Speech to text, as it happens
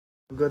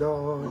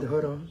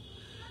Gadadhara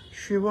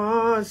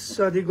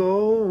Shivasadi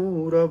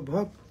Gaura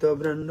Bhakta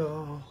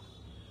Vrinda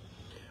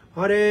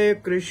Hare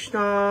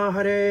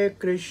Krishna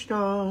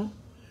Krishna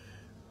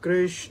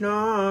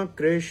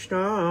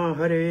Krishna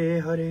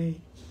Hare Hare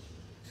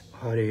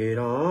Hare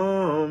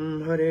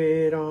Ram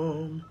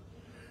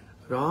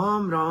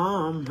Ram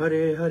Ram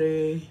Hare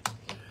Hare.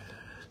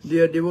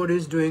 Dear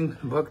devotees doing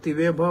Bhakti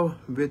Vaibhava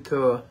with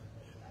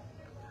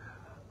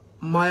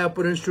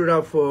Mayapur Institute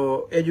of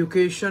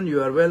Education,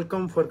 you are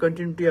welcome for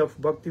continuity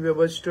of Bhakti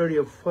Vaibhava study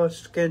of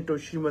first canto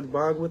Srimad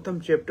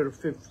Bhagavatam, chapter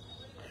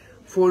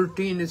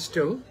 14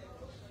 still.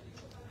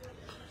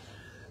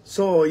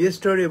 So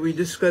yesterday we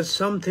discussed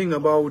something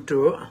about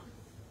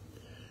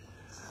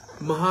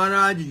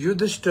Maharaj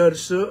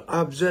Yudhishthira's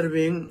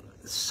observing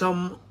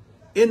some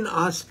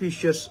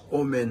inauspicious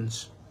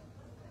omens.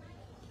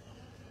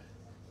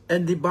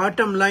 And the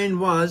bottom line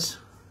was,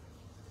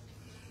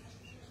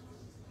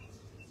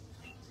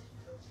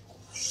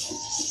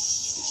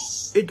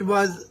 it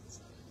was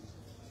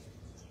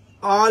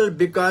all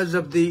because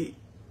of the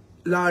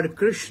Lord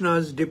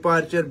Krishna's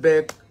departure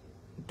back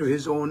to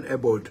his own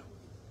abode.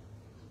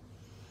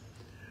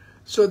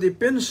 So the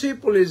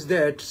principle is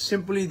that,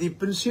 simply the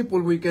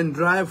principle we can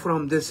derive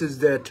from this is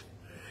that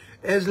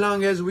as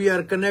long as we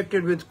are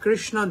connected with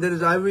Krishna, there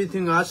is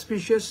everything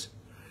auspicious.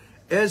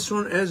 As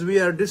soon as we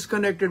are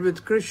disconnected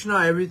with Krishna,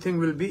 everything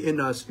will be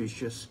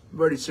inauspicious.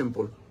 Very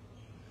simple.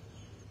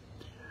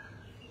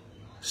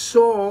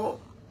 So,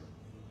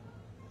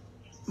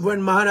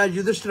 when Maharaj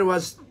Yudhishthira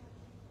was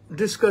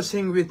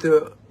discussing with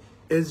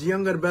his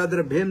younger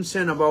brother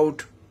Bhimsen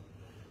about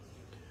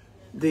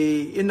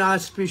the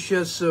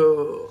inauspicious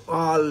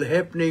all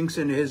happenings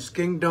in his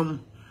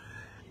kingdom,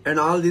 and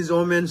all these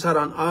omens are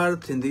on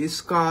earth, in the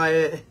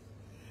sky,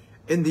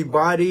 in the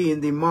body,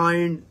 in the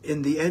mind,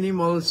 in the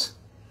animals,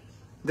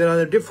 there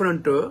are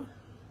different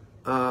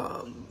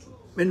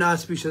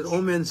inauspicious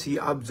omens he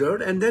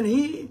observed, and then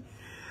he,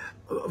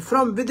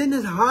 from within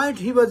his heart,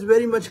 he was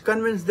very much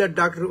convinced that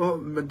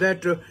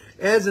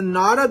as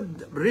Narad,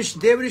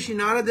 Devrishi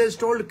Narad has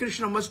told,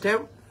 Krishna must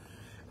have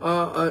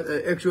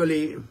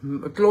actually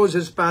closed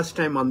his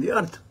pastime on the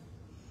earth.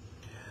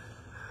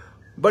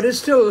 But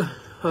still,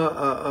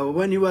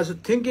 when he was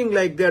thinking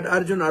like that,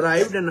 Arjun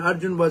arrived, and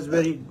Arjun was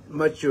very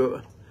much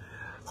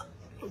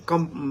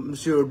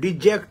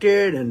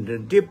dejected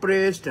and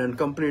depressed and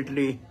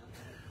completely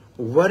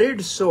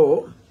worried.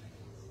 So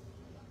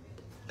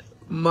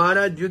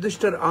Maharaj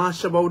Yudhishthira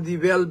asked about the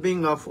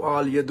well-being of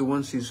all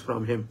Yaduvansis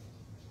from him.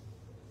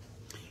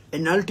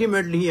 And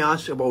ultimately he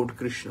asked about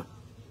Krishna.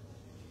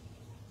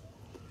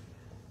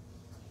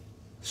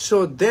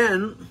 So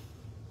then,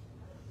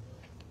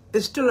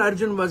 still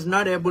Arjun was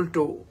not able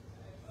to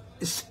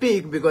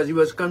speak because he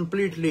was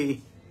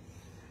completely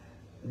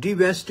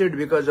devastated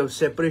because of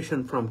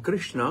separation from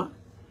Krishna.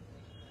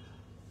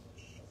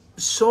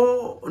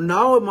 So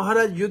now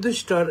Maharaj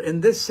Yudhishthira in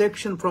this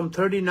section from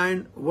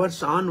 39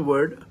 verse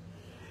onward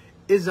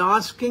is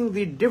asking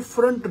the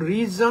different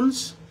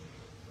reasons,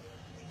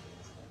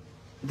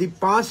 the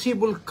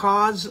possible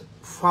cause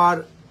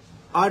for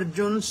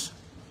Arjun's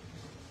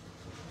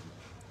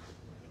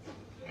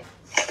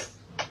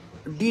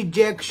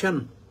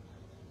dejection,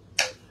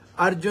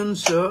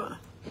 Arjun's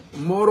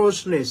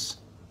moroseness.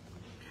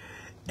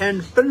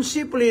 And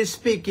principally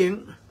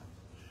speaking,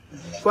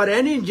 for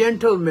any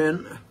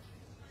gentleman,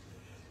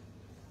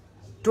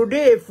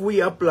 today if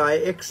we apply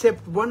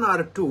except one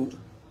or two,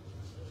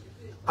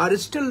 are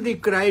still the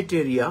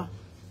criteria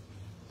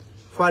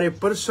for a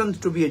person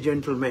to be a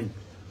gentleman.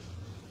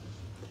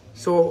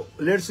 So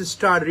let's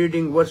start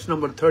reading verse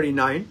number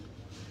 39.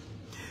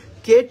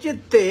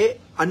 Kechitte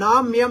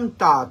anamyam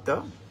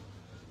tata,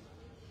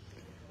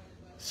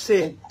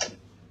 se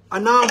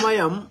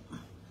anamayam,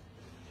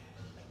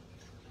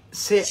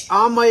 say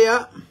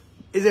amaya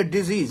is a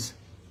disease,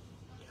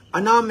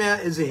 anamaya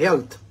is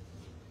health.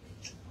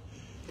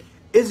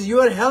 Is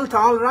your health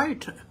all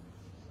right?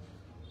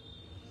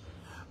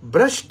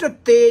 Brashta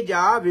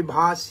teja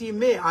vibhasi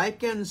me, I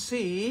can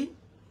see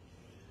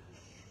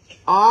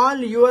all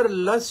your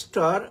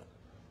luster,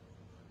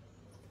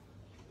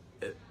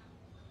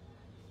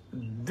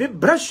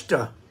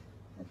 vibhrashta,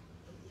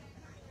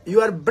 you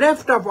are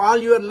bereft of all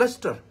your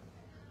luster.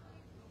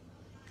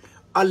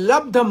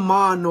 Alabdha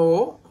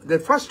mano, the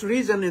first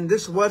reason in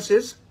this verse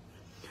is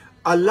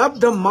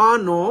alabdha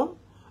mano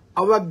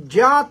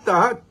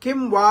avajjata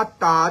kim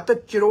vatata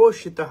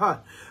chiroshitaha.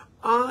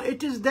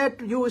 It is that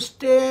you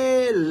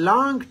stay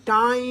long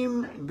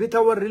time with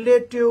our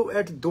relative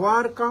at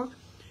Dwarka,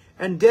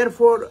 and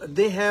therefore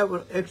they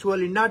have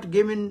actually not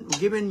given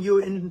you,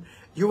 in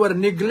you were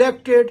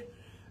neglected,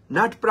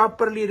 not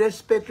properly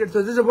respected.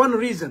 So this is one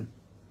reason.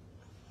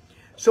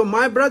 So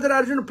my brother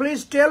Arjun,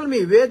 please tell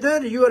me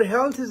whether your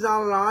health is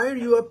all right,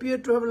 you appear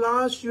to have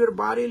lost your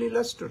bodily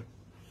luster.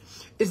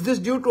 Is this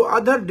due to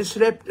other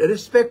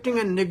disrespecting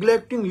and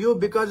neglecting you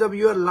because of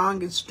your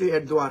long stay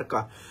at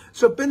Dwarka?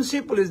 So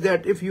principle is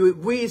that if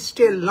we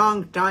stay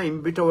long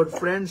time with our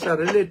friends or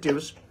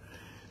relatives,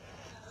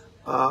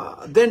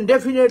 then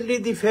definitely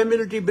the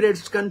familiarity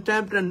breeds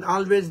contempt, and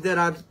always there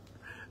are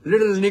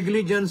little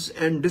negligence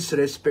and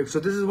disrespect. So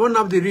this is one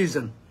of the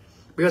reasons.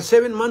 Because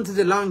 7 months is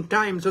a long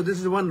time, so this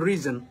is one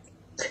reason.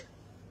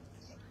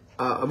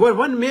 Well,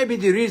 one may be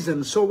the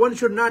reason. So one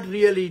should not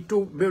really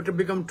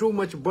become too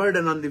much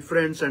burden on the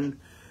friends and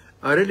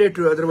relate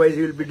to, otherwise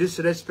he will be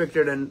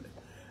disrespected and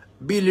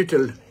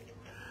belittled.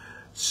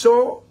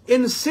 So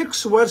in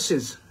 6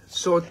 verses,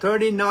 so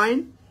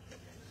 39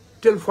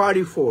 till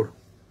 44.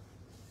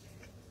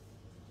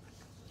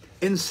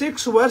 In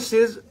 6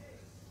 verses,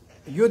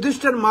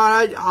 Yudhishthira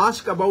Maharaj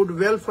asked about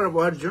welfare of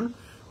Arjuna,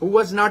 who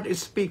was not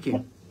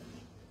speaking.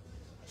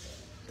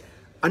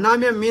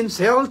 Anamya means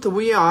health.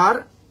 We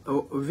are,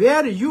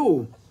 were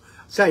you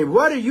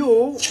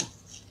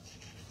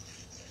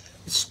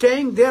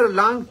staying there a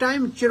long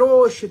time?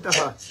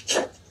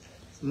 Chiroshitaha.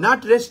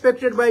 Not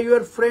respected by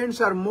your friends,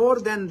 or more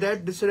than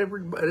that,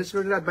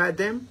 disrespected by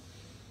them.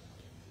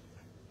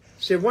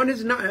 Say one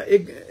is not,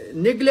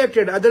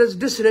 neglected, other is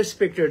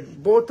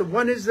disrespected. Both,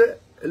 one is a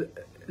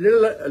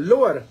little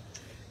lower.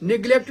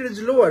 Neglected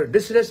is lower,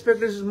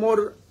 disrespected is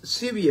more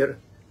severe.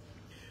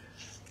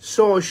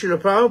 So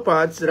Srila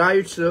Prabhupada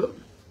writes,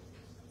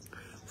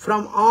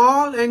 from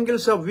all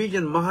angles of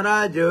vision,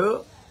 Maharaj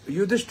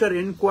Yudhishthira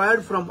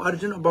inquired from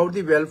Arjuna about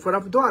the welfare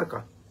of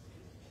Dwarka.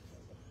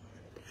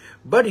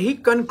 But he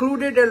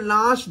concluded at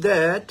last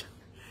that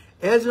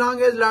as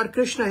long as Lord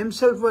Krishna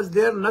himself was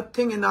there,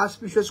 nothing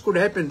inauspicious could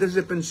happen. This is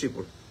a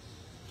principle.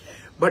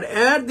 But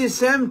at the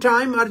same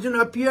time, Arjuna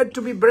appeared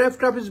to be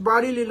bereft of his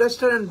bodily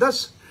luster, and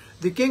thus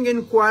the king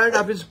inquired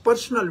of his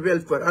personal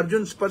welfare,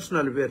 Arjuna's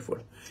personal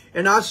welfare,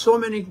 and asked so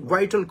many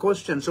vital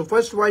questions. So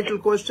first vital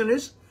question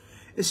is,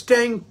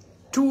 staying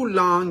too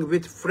long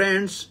with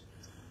friends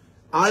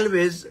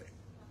always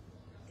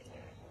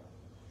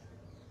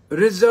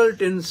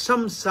result in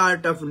some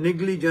sort of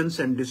negligence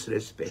and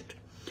disrespect.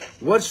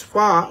 Verse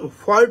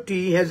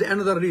 40 has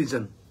another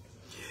reason.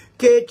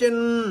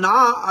 Kechin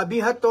na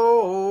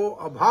abhihato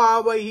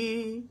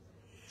abhavahi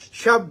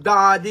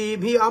shabdadi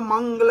bhi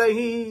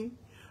amanglahi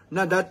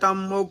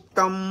nadatam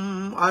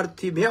muktam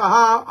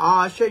arthibhya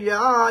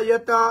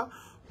ashayayata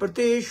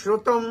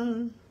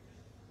pratishrutam.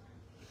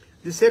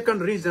 The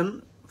second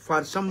reason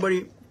for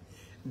somebody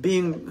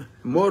being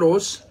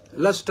morose,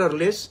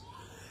 lusterless,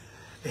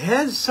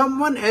 has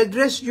someone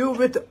addressed you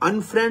with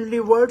unfriendly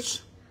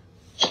words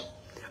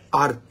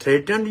or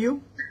threatened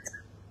you?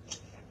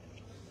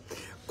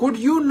 Could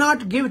you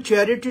not give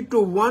charity to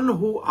one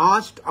who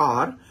asked,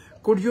 or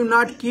could you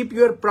not keep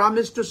your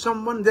promise to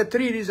someone? There are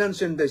 3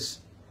 reasons in this.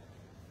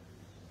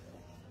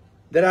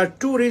 There are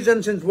 2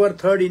 reasons in verse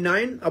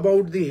 39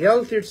 about the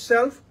health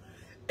itself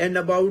and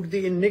about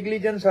the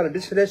negligence or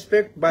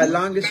disrespect by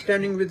long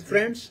standing with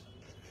friends.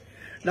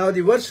 Now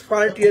the verse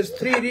 40 has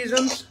 3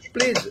 reasons.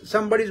 Please,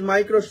 somebody's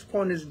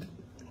microphone is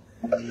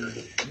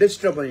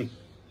disturbing.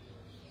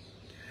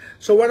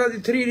 So what are the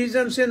 3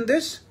 reasons in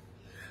this?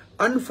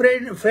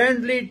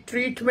 Unfriendly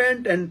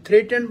treatment and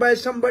threatened by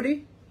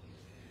somebody,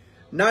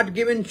 not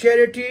given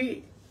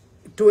charity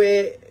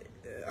to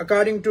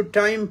according to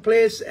time,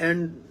 place,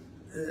 and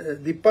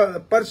the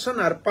person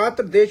or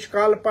patra, desh,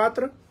 kal,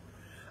 patra,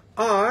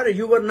 or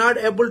you were not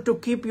able to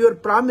keep your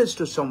promise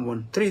to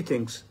someone. 3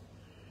 things.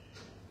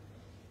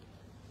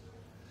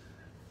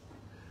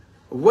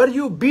 Were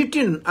you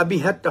beaten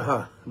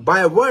abhihataha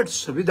by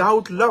words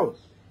without love?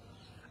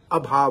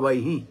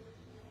 Abhavaihi.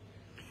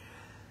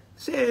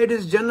 Say, it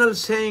is general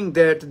saying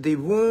that the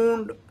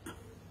wound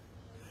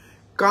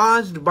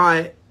caused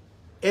by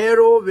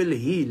arrow will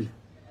heal.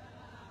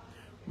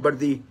 But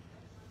the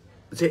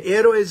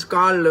arrow is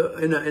called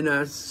in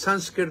a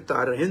Sanskrit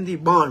or Hindi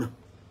ban.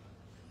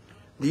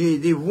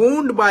 The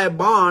wound by a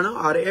ban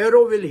or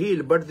arrow will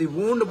heal, but the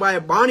wound by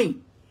a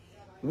bani,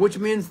 which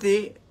means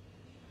the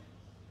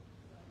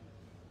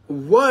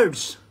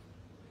words,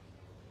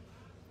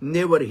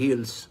 never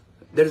heals.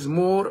 There is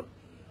more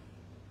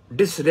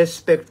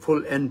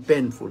disrespectful and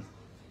painful.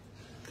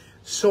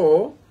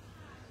 So,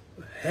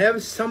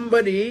 have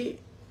somebody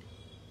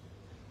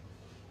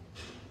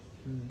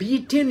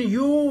beaten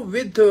you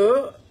with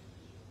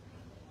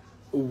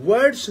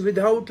words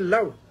without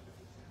love?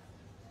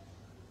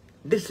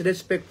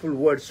 Disrespectful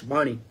words,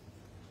 Bani.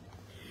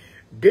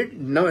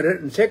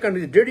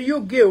 Secondly, did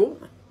you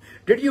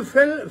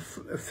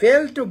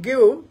fail to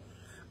give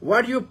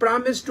what you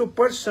promised to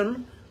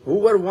person who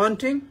were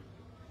wanting?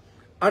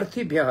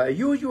 Arthibhya.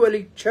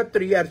 Usually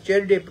Kshatriya are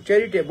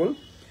charitable,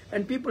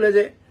 and people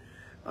they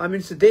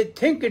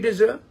think it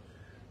is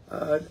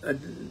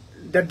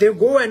that they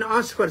go and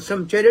ask for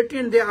some charity,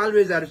 and they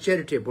always are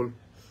charitable.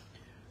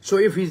 So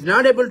if he's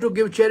not able to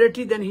give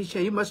charity, then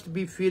he must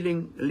be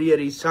feeling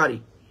really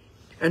sorry.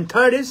 And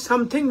third is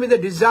something with a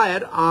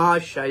desire,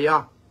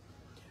 ashaya,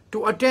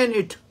 to attain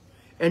it.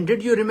 And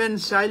did you remain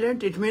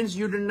silent? It means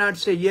you did not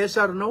say yes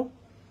or no.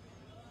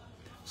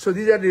 So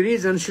these are the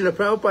reasons. Srila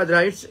Prabhupada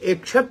writes, a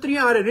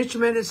Kshatriya or a rich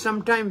man is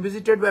sometimes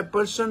visited by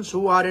persons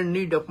who are in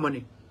need of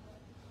money.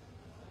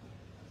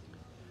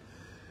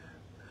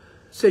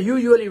 So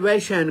usually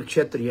Vaishya and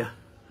Kshatriya.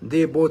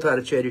 They both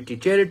are charity.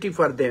 Charity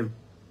for them.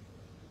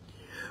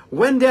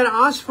 When they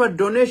are asked for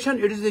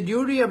donation, it is the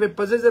duty of a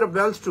possessor of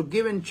wealth to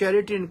give in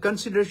charity in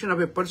consideration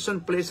of a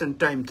person, place and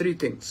time. Three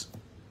things.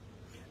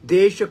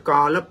 Desha,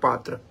 Kala,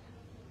 Patra.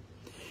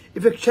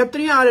 If a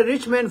Kshatriya or a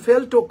rich man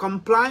fail to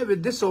comply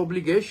with this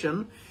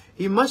obligation,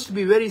 he must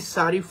be very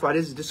sorry for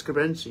his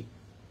discrepancy.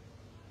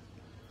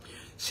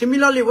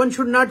 Similarly, one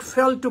should not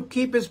fail to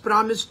keep his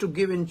promise to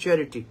give in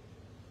charity.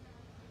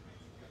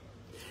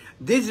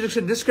 These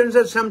discrepancies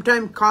are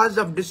sometimes cause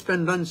of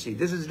despondency.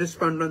 This is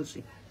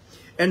despondency.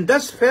 And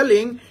thus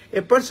failing,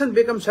 a person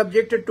becomes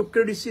subjected to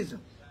criticism,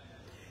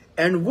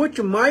 and which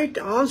might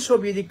also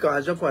be the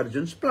cause of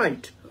Arjun's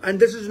plight. And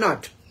this is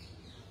not.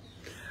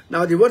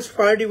 Now the verse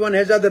 41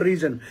 has other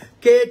reason.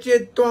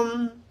 Kechit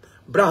tvam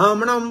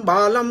brahmanam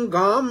balam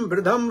gam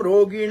vridham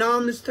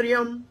roginam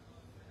striyam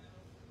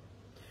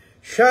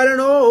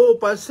sharano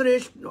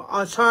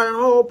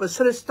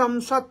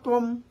pasristam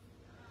satvam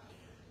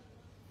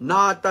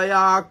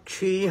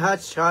natayakshi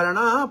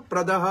sharana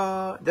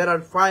pradaha. There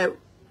are 5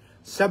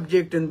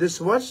 subjects in this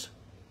verse.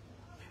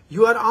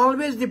 You are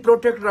always the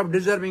protector of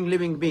deserving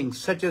living beings,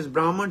 such as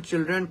Brahman,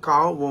 children,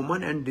 cow,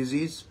 woman, and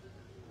disease.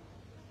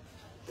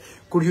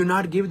 Could you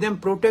not give them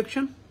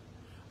protection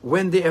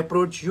when they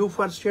approach you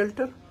for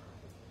shelter?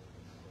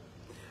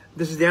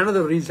 This is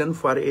another reason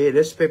for a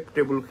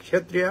respectable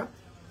Kshatriya.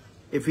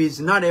 If he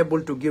is not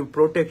able to give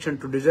protection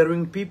to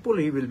deserving people,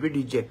 he will be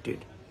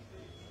dejected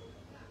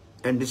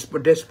and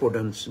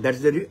despondent. That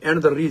is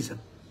another reason.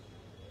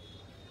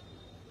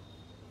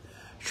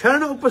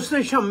 Sharana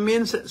Upasrisham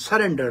means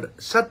surrendered.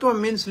 Sattva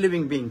means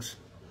living beings.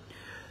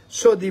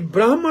 So the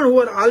Brahman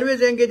who are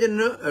always engaged in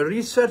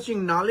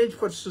researching knowledge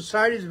for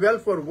society's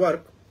welfare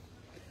work,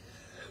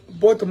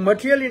 both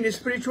material and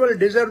spiritual,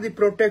 deserve the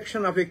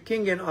protection of a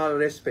king in all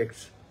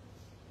respects.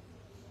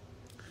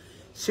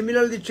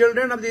 Similarly, the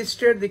children of the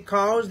state, the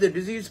cows, the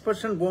diseased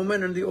person,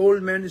 woman, and the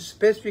old man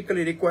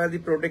specifically require the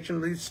protection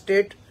of the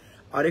state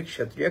or a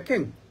Kshatriya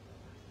king.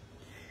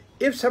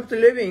 If such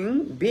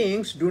living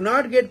beings do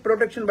not get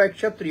protection by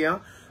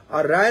Kshatriya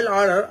or royal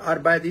order or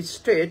by the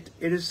state,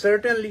 it is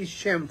certainly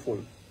shameful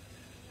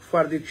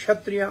for the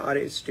Kshatriya or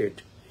a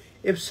state.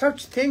 If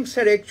such things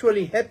had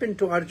actually happened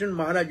to Arjun,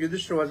 Maharaj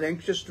Yudhishthira was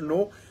anxious to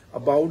know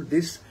about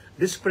these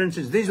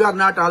discrepancies. These are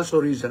not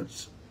also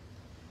reasons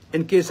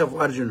in case of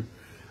Arjun.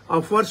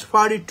 Of verse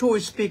 42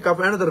 we speak of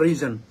another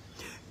reason.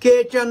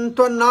 Kechan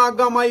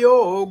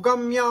nagamayo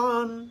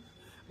gamyan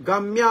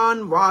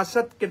gamyan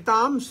vasat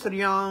kritam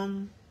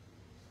sriyam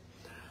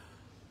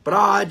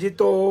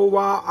prajito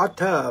va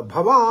atha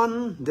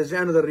bhavan. This is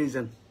another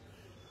reason.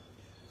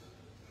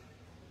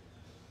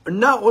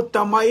 Na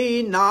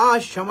uttamai na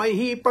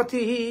shamaihi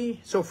patihi.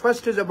 So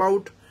first is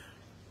about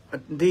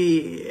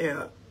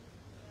the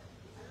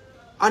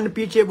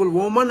unimpeachable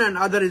woman, and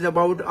other is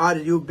about are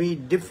you be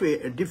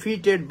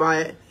defeated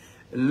by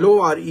low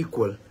or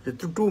equal. The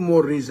two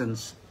more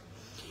reasons.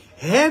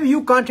 Have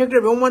you contacted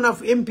a woman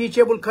of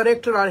impeachable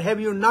character, or have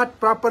you not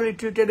properly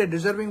treated a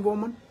deserving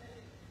woman?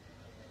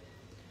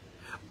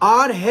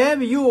 Or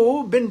have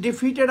you been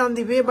defeated on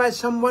the way by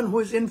someone who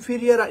is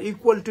inferior or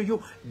equal to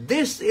you?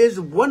 This is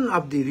one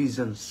of the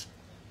reasons.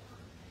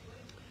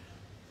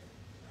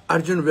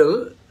 Arjun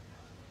will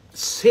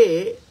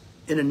say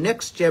in the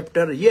next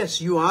chapter, yes,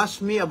 you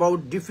asked me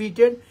about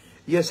defeated.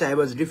 Yes, I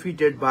was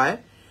defeated by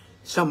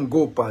some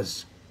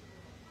gopas.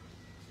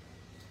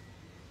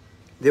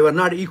 They were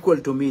not equal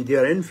to me, they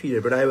are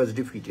inferior, but I was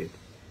defeated.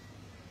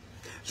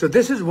 So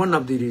this is one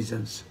of the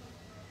reasons.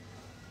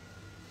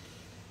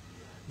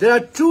 There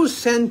are 2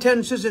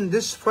 sentences in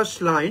this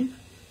first line.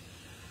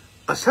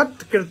 Asat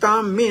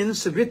kritam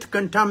means with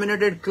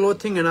contaminated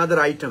clothing and other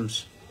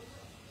items.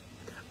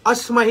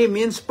 Asmahi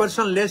means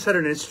person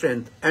lesser in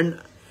strength. And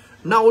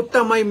na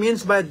uttamai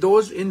means by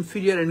those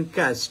inferior in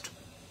caste.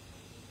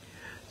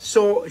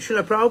 So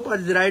Srila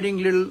Prabhupada is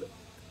writing little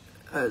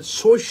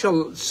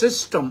social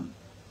system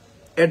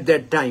at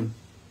that time.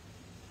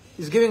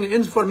 He's giving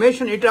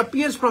information. It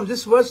appears from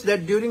this verse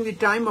that during the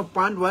time of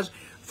Pandavas,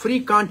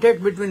 free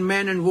contact between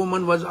man and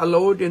woman was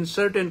allowed in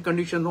certain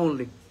conditions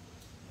only.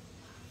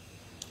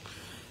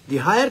 The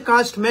higher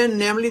caste men,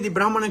 namely the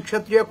Brahman and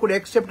Kshatriya, could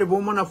accept a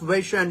woman of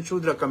Vaishya and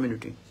Shudra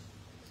community.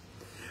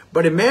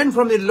 But a man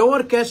from the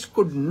lower caste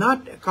could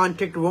not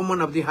contact a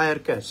woman of the higher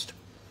caste.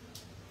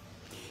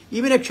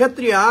 Even a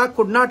Kshatriya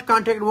could not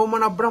contact a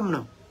woman of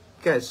Brahmana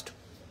caste.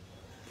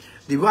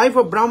 The wife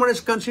of Brahman is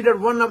considered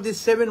one of the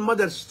 7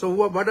 mothers. So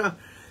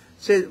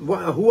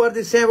who are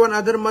the 7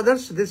 other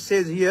mothers? This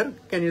says here.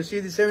 Can you see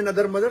the 7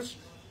 other mothers?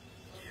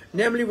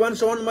 Namely,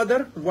 one's own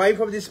mother, wife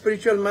of the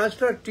spiritual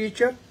master,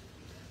 teacher,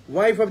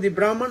 wife of the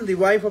Brahman, the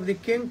wife of the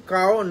king,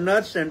 cow,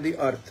 nurse, and the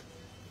earth.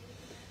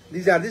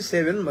 These are the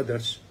 7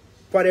 mothers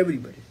for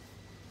everybody.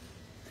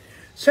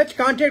 Such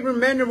contact with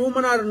man and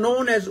woman are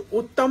known as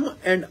Uttam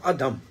and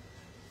Adham.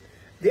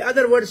 The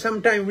other word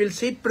sometime we'll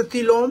see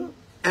Pratilom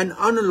and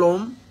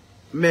Anulom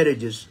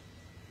marriages.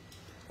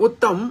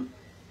 Uttam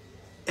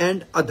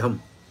and Adham.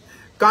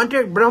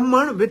 Contact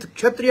Brahman with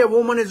Kshatriya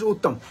woman is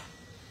Uttam.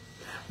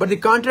 But the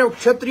contract of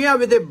Kshatriya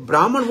with a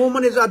Brahman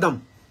woman is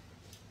Adam.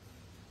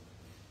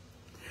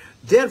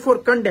 Therefore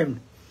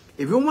condemned.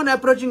 A woman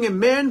approaching a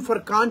man for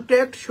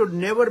contact should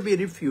never be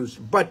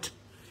refused. But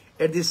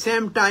at the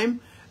same time,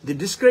 the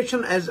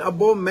discretion as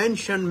above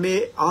mentioned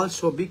may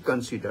also be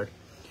considered.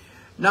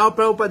 Now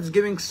Prabhupada is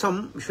giving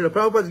some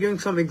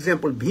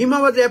example. Bhima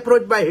was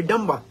approached by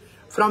Hidamba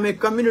from a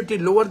community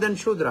lower than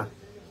Shudra,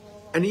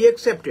 and he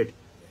accepted,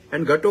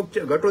 and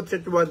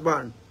Ghatotkacha was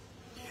born.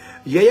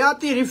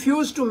 Yayati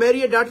refused to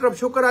marry a daughter of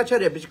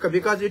Shukracharya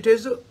because it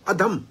is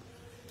Adham.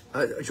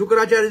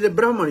 Shukracharya is a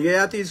Brahman,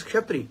 Yayati is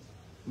Kshatri.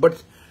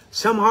 But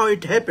somehow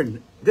it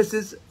happened. This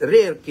is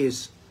rare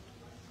case.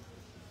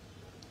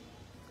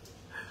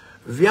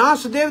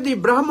 Vyasadeva the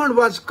Brahman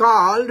was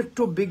called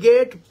to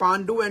beget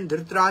Pandu and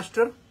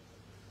Dhritarashtra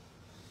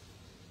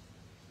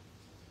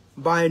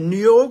by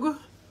Niyog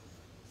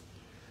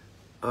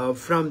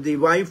from the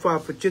wife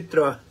of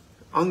Chitra,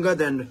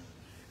 Angad and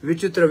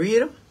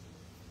Vichitravira.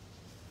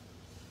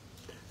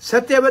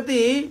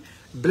 Satyavati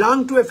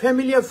belonged to a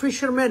family of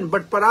fishermen,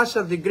 but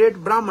Parasar, the great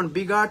Brahman,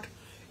 begot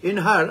in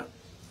her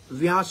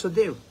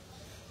Vyasadeva.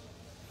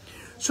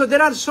 So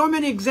there are so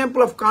many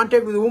examples of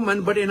contact with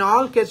women, but in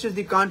all cases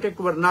the contact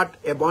were not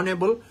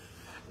abominable,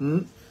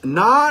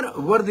 nor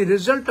were the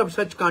result of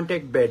such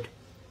contact bad.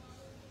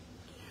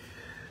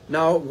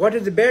 Now, what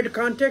is the bad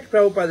contact?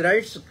 Prabhupada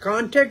writes,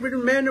 contact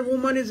between man and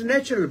woman is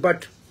natural,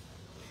 but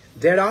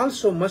that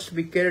also must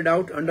be carried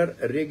out under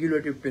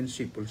regulative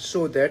principles,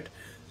 so that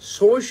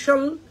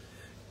social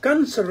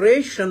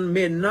consideration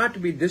may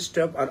not be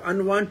disturbed or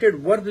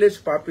unwanted worthless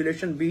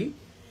population be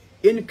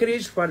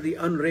increased for the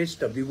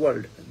unrest of the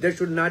world. There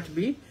should not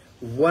be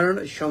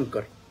Varna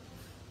Shankar.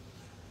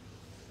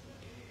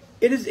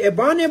 It is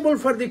abominable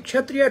for the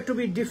Kshatriya to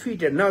be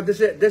defeated. Now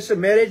this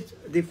marriage,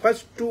 the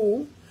first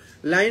two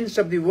lines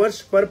of the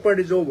verse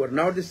purport is over.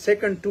 Now the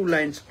second two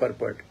lines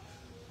purport.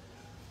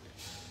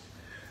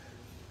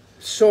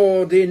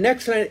 So the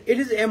next line, it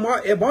is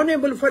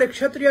abominable for a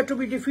Kshatriya to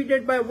be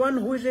defeated by one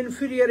who is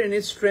inferior in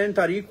his strength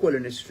or equal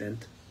in his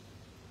strength.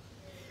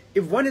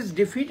 If one is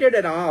defeated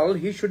at all,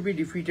 he should be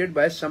defeated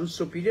by some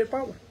superior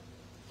power.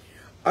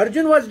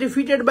 Arjuna was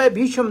defeated by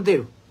Bhisham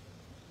Dev,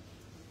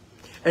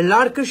 and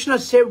Lord Krishna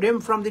saved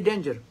him from the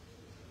danger.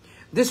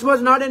 This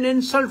was not an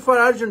insult for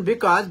Arjuna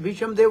because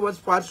Bhisham Dev was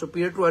far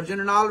superior to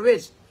Arjuna in all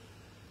ways.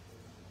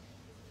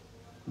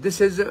 This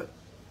is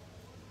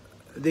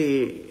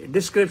the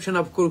description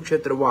of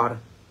Kurukshetra war.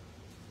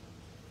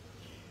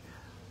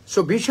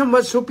 So Bhisham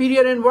was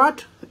superior in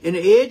what? In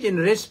age, in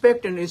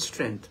respect, and in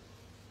strength.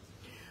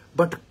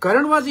 But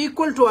Karan was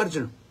equal to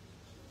Arjuna.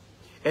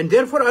 And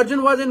therefore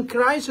Arjuna was in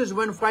crisis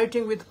when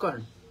fighting with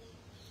Karan.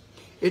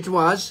 It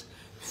was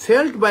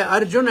felt by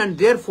Arjuna, and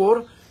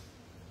therefore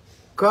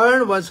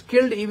Karan was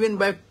killed even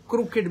by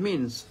crooked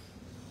means.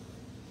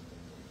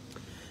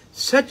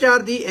 Such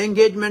are the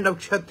engagement of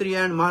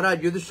Kshatriya, and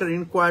Maharaj Yudhishthira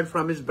inquired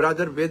from his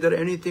brother whether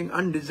anything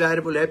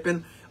undesirable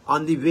happened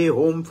on the way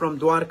home from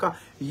Dwarka.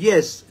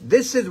 Yes,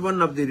 this is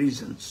one of the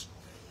reasons.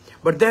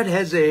 But that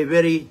has a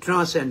very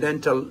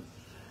transcendental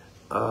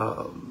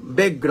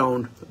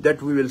background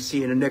that we will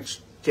see in the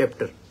next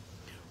chapter.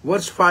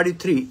 Verse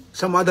 43,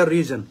 some other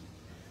reason.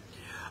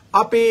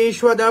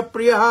 Apeshwada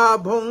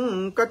priyaha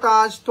bhung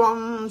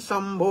katastvam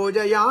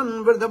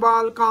sambhojayan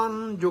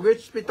vrindabalkan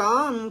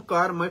jugispitam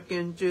karma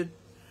kinchit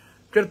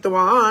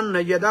kirtvan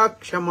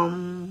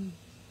yadakshamam.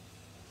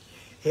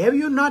 Have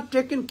you not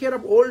taken care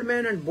of old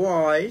men and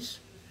boys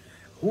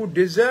who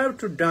deserve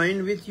to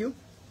dine with you?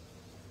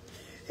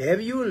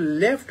 Have you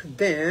left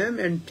them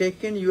and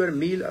taken your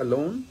meal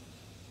alone?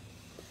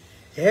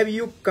 Have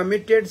you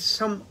committed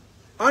some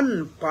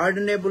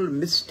unpardonable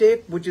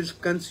mistake which is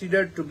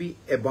considered to be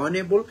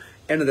abominable?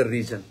 Another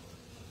reason.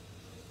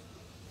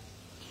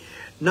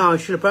 Now,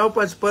 Srila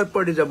Prabhupada's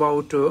purport is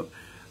about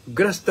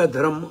Grasta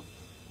Dharam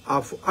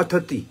of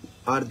Athati,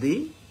 or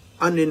the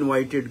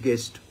uninvited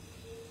guest.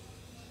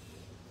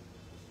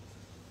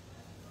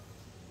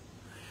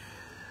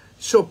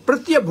 So,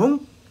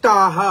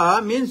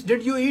 Pratyabhunktaha means,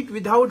 did you eat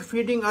without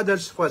feeding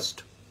others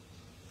first?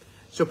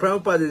 So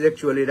Prabhupada is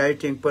actually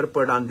writing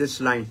purport on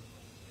this line.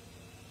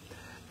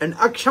 And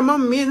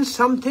akshamam means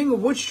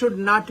something which should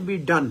not be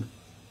done.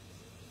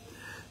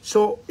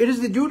 So it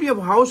is the duty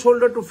of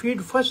householder to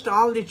feed first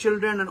all the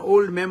children and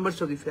old members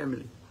of the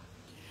family,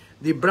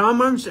 the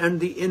Brahmins and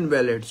the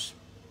invalids.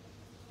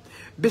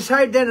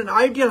 Besides that, an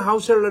ideal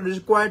householder is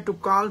required to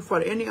call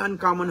for any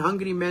uncommon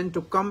hungry man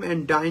to come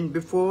and dine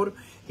before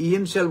he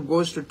himself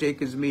goes to take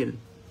his meal.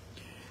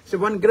 So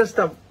one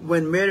Grasta,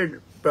 when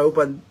married,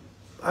 Prabhupada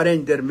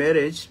arranged their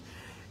marriage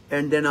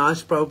and then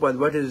asked Prabhupada,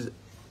 what is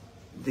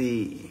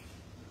the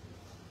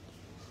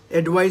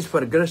advice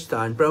for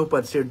Grasta? And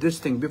Prabhupada said this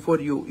thing: before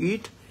you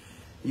eat,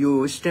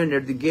 you stand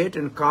at the gate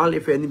and call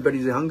if anybody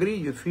is hungry,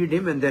 you feed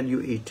him and then you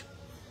eat.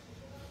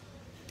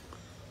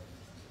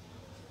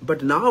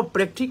 But now,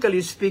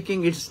 practically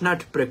speaking, it's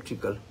not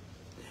practical.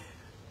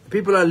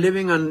 People are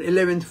living on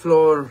 11th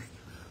floor,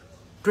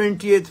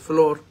 20th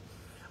floor.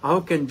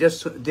 How can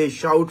just they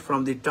shout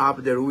from the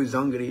top there who is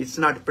hungry? It's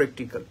not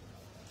practical.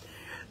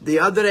 The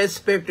other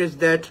aspect is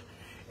that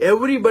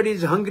everybody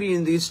is hungry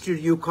in the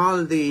street. You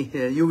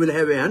will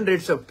have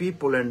hundreds of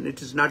people, and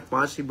it is not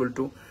possible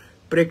to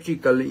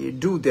practically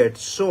do that.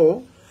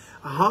 So,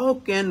 how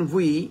can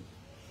we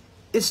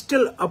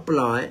still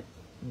apply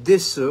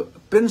this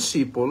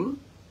principle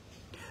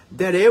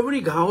that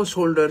every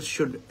householder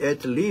should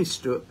at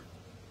least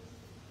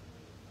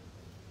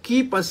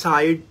keep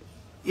aside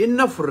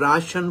enough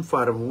ration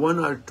for 1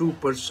 or 2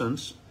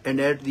 persons,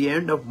 and at the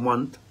end of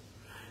month,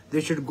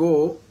 they should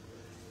go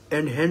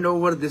and hand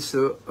over this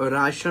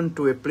ration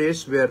to a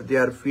place where they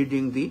are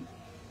feeding the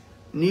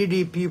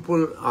needy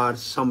people or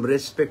some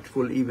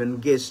respectful even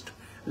guest.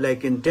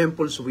 Like in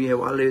temples, we have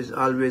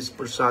always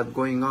prasad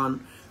going on,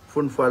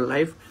 food for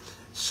life.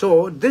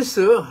 So this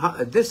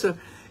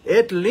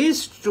at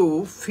least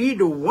to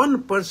feed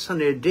 1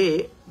 person a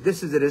day,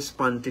 this is the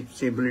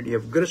responsibility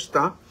of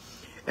Grihastha,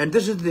 and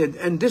this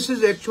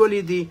is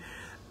actually the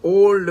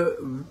old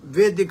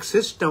Vedic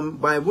system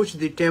by which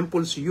the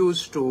temples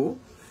used to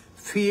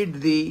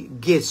feed the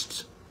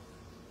guests.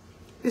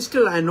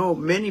 Still, I know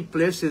many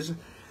places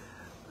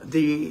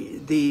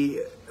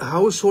the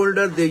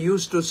householder, they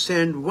used to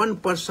send 1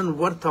 person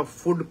worth of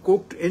food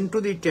cooked into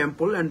the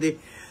temple, and the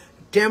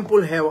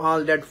temple have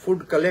all that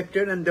food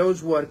collected, and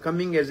those who are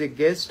coming as a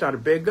guest or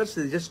beggars,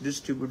 they just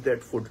distribute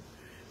that food.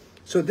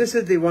 So this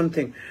is the one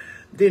thing.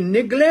 The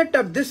neglect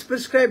of this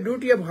prescribed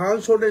duty of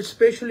householder,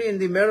 especially in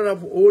the matter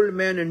of old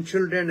men and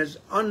children, is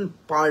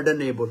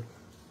unpardonable.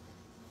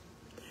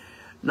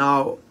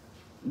 Now,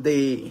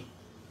 the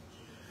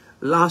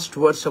last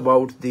verse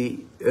about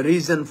the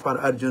reason for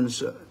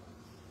Arjun's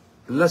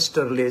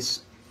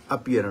lusterless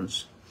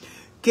appearance.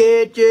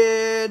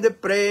 Keched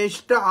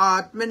preshta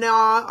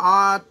atmena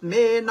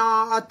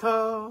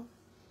atha.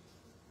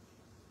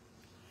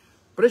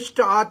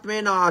 Preshta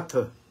atmena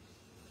atha.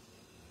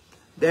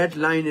 That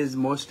line is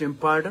most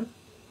important.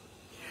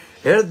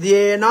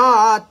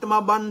 Hridyena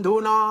atma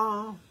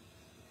bandhuna.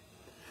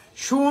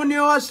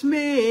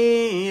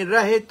 Shunyosmi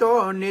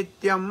rahito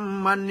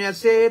nityam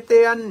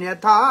manyasete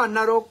anyatha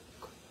narok.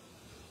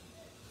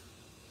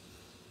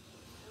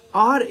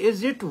 Or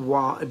is it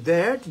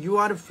that you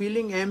are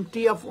feeling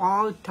empty of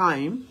all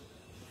time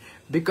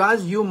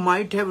because you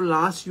might have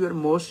lost your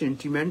most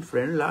intimate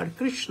friend, Lord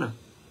Krishna?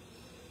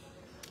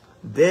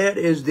 There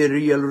is the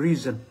real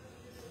reason.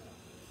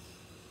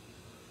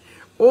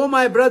 Oh,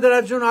 my brother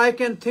Arjuna, I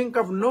can think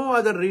of no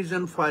other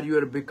reason for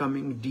your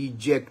becoming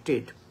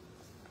dejected.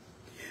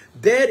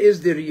 There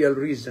is the real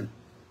reason.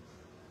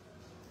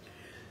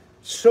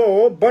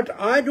 So, but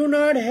I do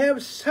not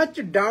have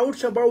such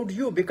doubts about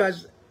you,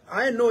 because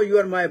I know you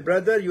are my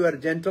brother, you are a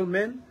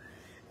gentleman,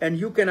 and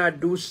you cannot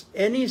do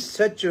any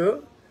such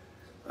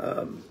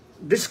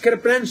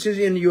discrepancies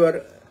in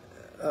your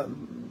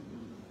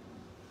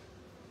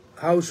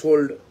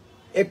household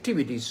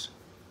activities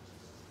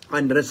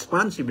and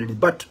responsibilities.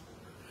 But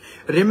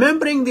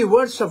remembering the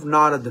words of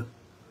Narada,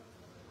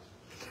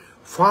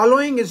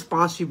 following is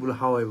possible,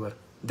 however,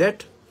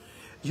 that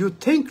you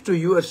think to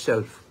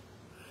yourself,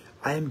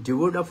 I am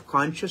devoid of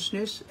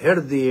consciousness,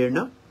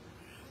 hridayena,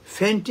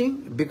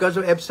 fainting because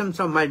of absence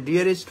of my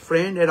dearest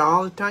friend at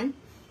all time.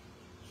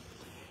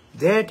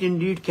 That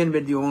indeed can be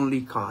the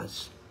only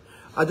cause.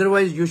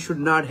 Otherwise, you should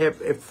not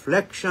have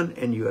affliction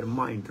in your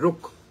mind.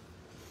 Ruk.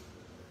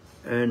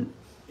 And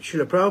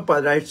Srila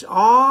Prabhupada writes,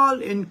 all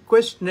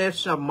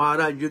inquisitiveness of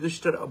Maharaj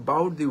Yudhishthira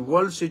about the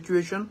world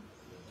situation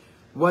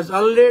was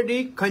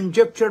already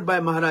conjectured by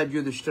Maharaj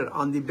Yudhishthira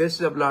on the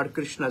basis of Lord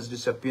Krishna's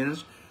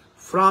disappearance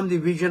from the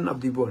vision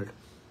of the world.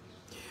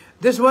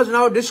 This was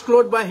now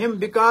disclosed by him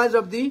because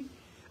of the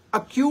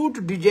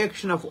acute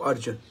dejection of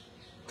Arjuna.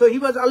 So he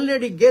was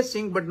already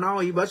guessing, but now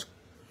he was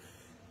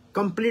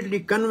completely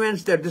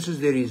convinced that this is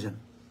the reason.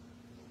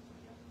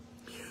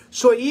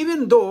 So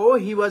even though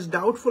he was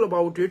doubtful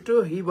about it,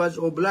 he was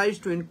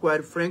obliged to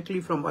inquire frankly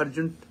from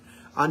Arjuna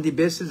on the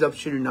basis of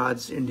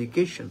Srinath's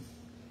indication.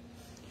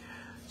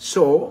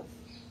 So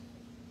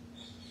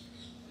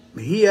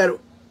here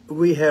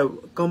we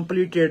have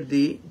completed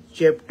the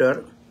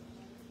chapter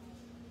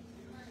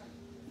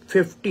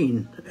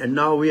 15, and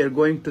now we are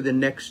going to the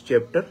next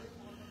chapter.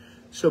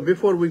 So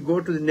before we go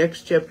to the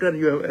next chapter,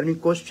 you have any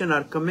question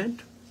or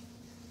comment?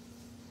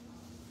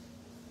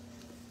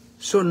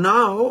 So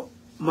now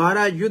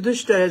Maharaj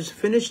Yudhishthira has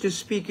finished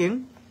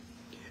speaking,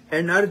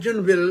 and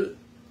Arjuna will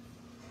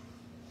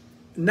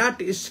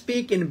not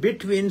speak in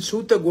between.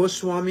 Suta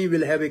Goswami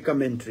will have a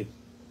commentary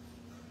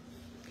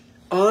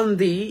on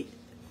the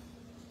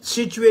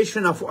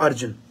situation of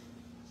Arjuna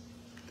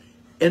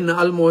in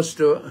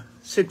almost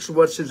 6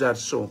 verses or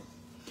so.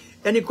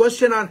 Any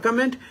question or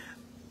comment?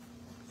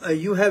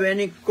 You have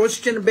any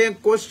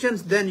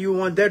questions? Then you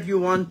want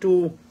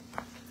to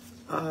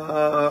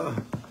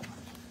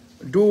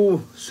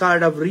do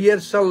sort of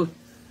rehearsal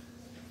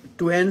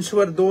to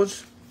answer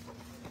those.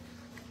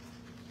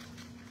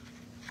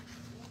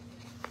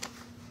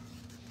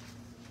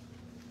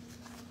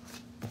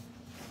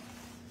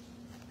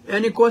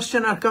 Any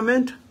question or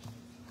comment?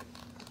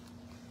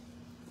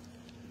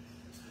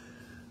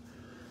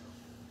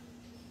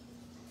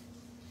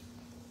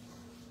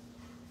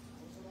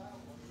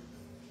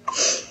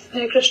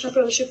 Hare Krishna,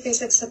 Prabhuji,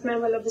 please accept my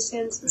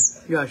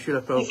obeisances. Yeah,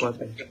 Srila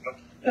Prabhupada.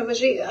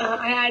 Prabhuji,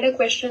 I had a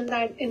question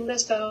that in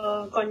this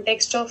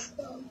context of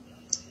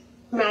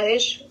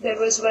marriage, there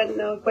was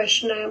one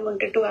question I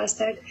wanted to ask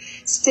that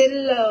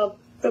still,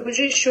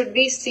 Prabhuji, should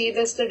we see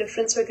this the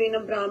difference between a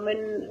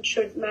Brahmin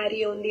should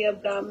marry only a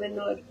Brahmin,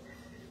 or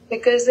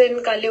because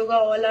in Kali Yuga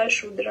all are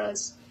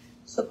Shudras?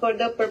 So for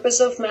the purpose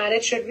of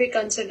marriage, should we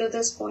consider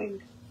this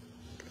point?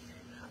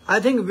 I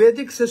think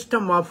Vedic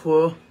system of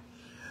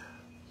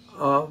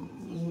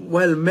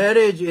well,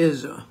 marriage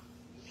is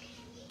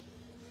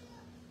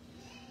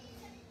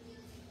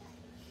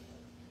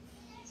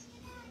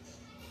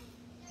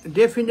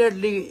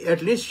definitely,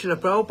 at least Srila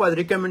Prabhupada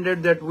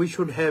recommended that we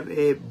should have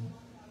a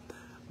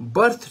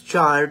birth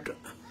chart.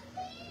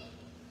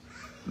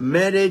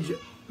 Marriage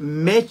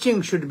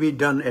matching should be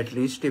done at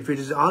least. If it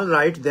is all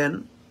right,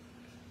 then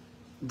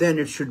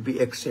it should be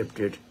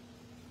accepted.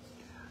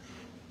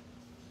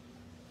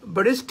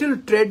 But it's still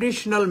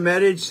traditional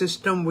marriage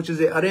system, which is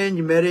the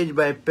arranged marriage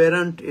by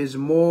parent, is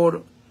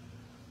more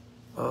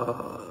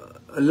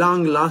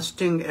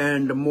long-lasting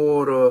and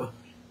more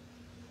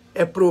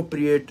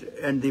appropriate.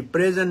 And the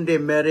present-day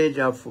marriage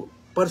of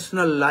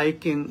personal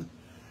liking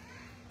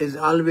is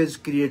always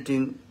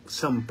creating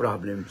some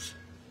problems.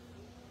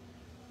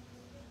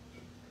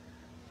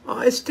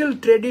 Still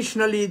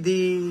traditionally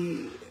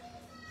the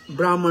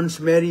Brahmins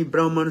marry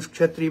Brahmins,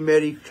 Kshatri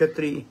marry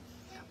Kshatri,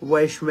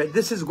 Vaishya.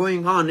 This is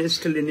going on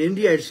still in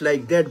India. It's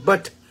like that,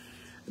 but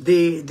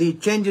the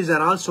changes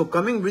are also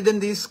coming within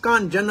the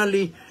ISKCON.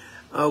 Generally,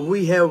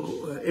 we have,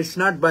 it's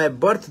not by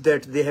birth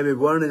that they have a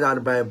varna or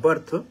by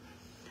birth.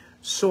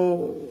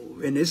 So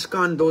in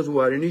ISKCON, those who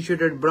are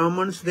initiated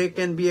Brahmins, they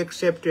can be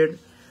accepted.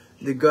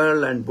 The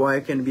girl and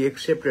boy can be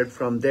accepted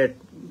from that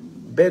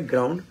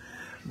background,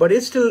 but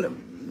it's still.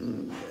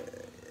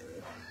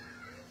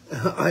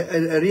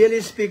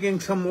 Really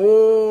speaking, some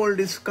old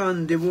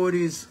ISKCON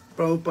devotees,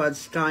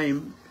 Prabhupada's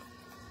time,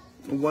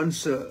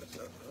 once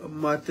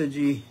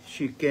Mataji,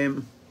 she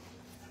came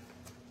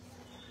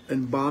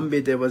in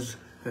Bombay, there was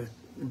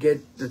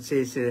let's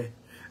say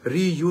a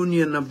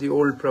reunion of the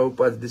old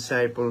Prabhupada's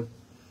disciple.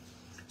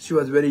 She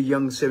was very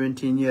young,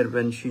 17 years,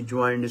 when she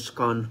joined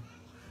ISKCON.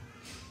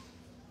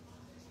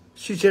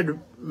 She said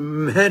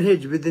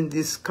marriage within the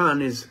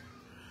ISKCON is,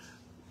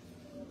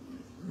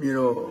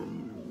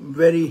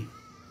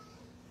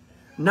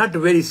 not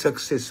very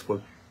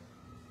successful.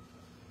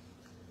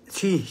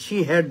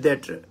 She had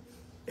that,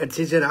 and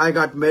she said, I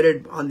got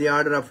married on the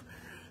order of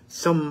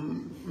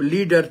some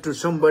leader to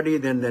somebody,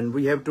 then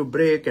we have to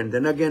break, and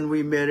then again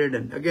we married,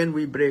 and again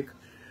we break.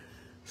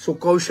 So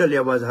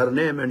Kaushalya was her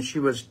name, and she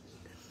was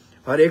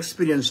her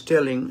experience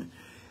telling.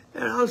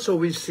 And also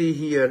we see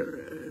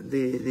here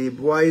the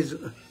boys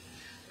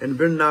in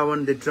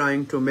Vrindavan, they're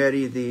trying to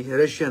marry the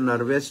Russian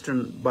or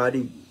Western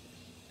body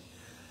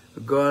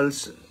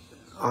girls,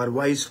 or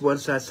vice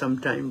versa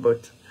sometime,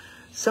 but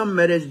some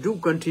marriage do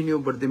continue,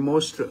 but the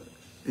most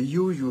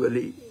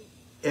usually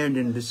end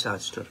in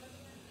disaster.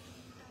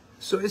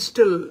 So it's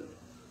still,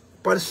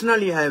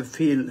 personally I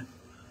feel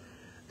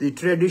the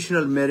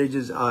traditional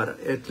marriages are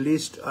at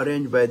least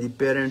arranged by the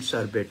parents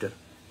are better.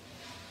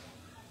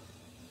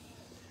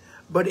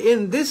 But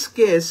in this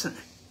case,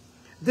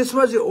 this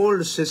was the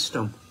old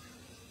system,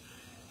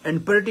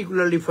 and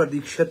particularly for the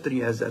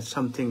Kshatriyas or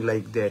something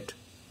like that.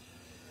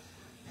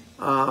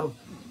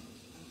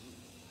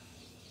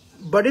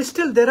 But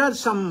still there are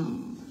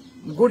some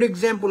good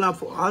example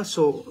of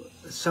also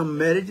some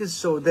marriages,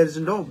 so there is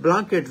no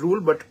blanket rule,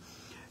 but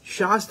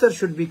Shastra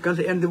should be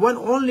considered. And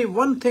only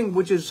one thing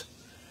which is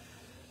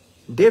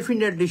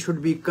definitely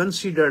should be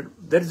considered,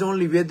 that is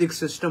only Vedic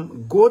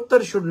system,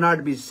 Gotra should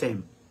not be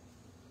same.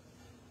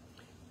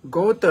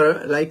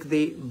 Gotra, like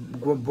the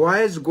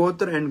boys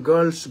Gotra and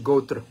girls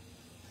Gotra.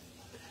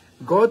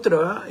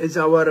 Gotra is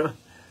our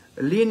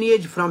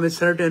lineage from a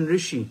certain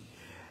Rishi.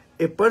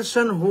 A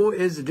person who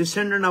is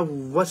descendant of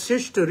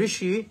Vasishtha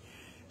Rishi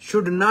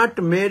should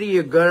not marry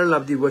a girl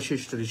of the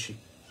Vasishtha Rishi.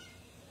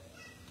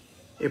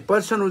 A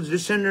person who is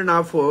descendant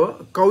of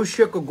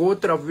Kaushik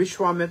Gotra of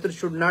Vishwamitra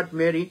should not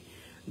marry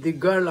the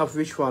girl of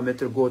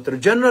Vishwamitra Gotra.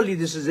 Generally,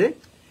 this is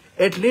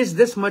at least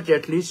this much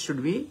at least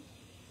should be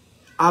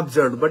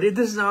observed. But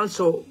this is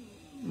also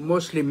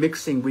mostly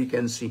mixing we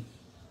can see.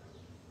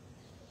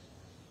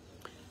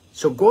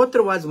 So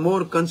Gotra was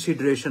more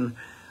consideration.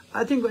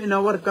 I think in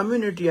our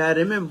community, I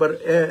remember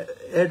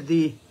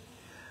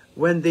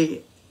when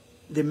the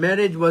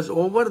marriage was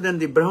over, then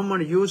the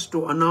Brahman used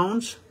to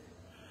announce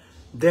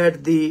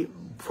that the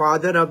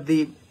father of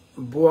the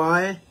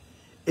boy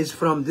is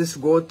from this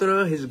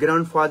Gotra, his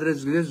grandfather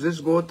is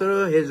this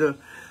Gotra, his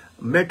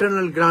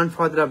maternal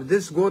grandfather of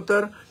this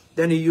Gotra.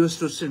 Then he used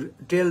to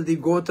tell the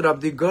Gotra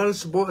of the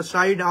girl's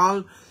side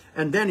all,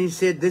 and then he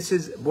said this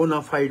is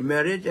bona fide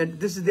marriage, and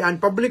this is and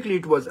publicly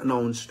it was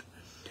announced.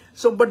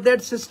 So, but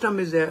that system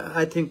is,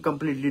 I think,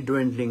 completely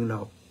dwindling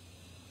now.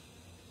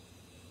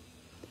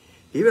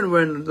 Even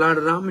when Lord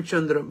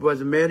Ramachandra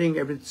was marrying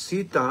with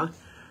Sita,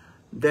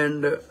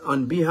 then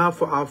on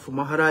behalf of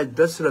Maharaj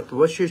Dasrath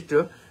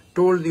Vasishtha,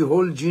 told the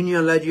whole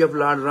genealogy of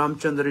Lord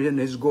Ramchandra in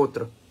his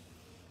Gotra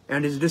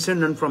and his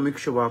descendant from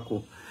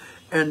Ikshvaku.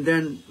 And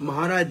then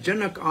Maharaj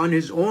Janak on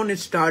his own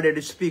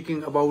started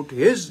speaking about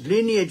his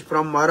lineage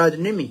from Maharaj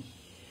Nimi.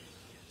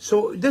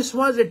 So this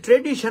was a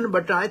tradition,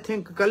 but I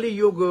think Kali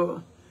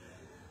Yuga,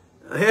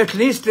 at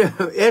least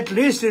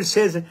it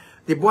says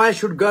the boy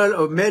should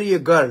marry a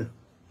girl.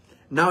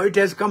 Now it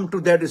has come to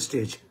that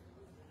stage.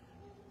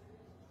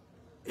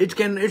 It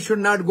should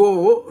not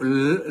go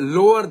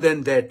lower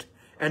than that.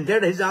 And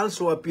that is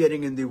also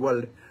appearing in the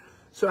world.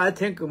 So I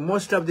think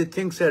most of the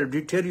things are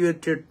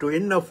deteriorated to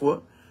enough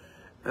lower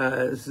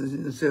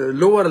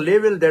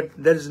level that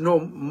there is no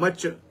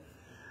much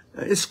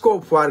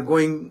scope for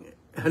going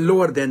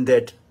lower than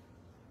that.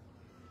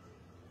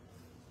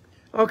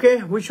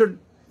 Okay, we should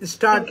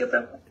start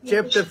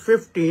chapter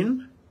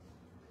 15.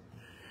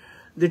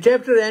 The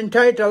chapter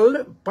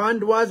entitled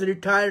Pandavas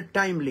Retired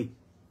Timely.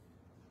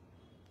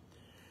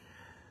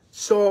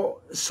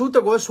 So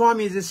Suta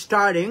Goswami is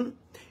starting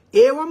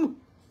Evam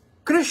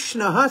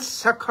Krishna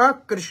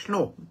Sakha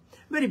Krishno.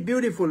 Very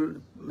beautiful,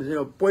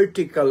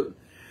 poetical.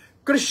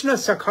 Krishna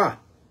Sakha,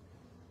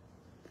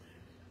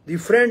 the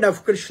friend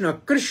of Krishna.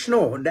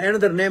 Krishno,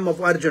 another name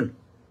of Arjun.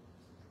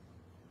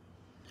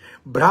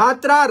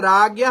 Bhratra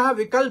Ragyah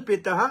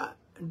Vikalpitaha,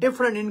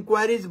 different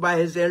inquiries by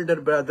his elder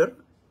brother,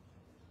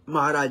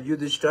 Maharaj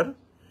Yudhishthir.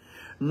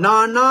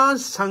 Nana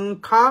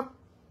Sankha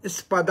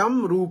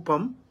Spadam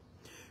Rupam,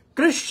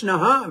 Krishna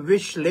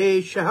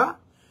Vishlesha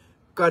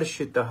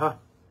Karshitaha.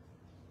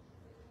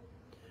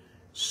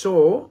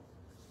 So,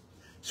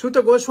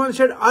 Suta Goswami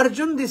said,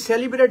 Arjun, the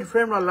celebrated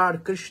friend of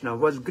Lord Krishna,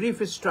 was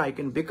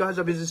grief-stricken because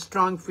of his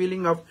strong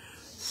feeling of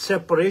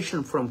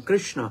separation from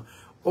Krishna.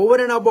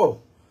 Over and above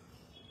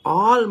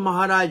all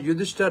Maharaj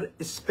Yudhishthir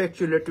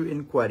speculative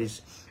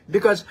inquiries,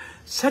 because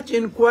such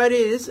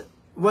inquiries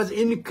was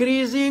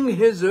increasing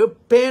his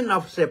pain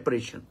of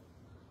separation.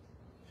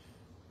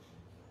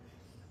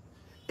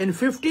 In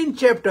 15th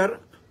chapter,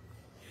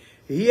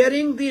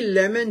 hearing the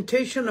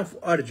lamentation of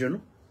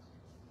Arjun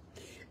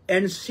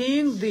and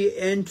seeing the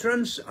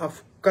entrance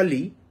of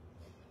Kali,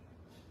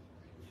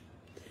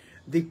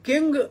 the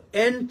king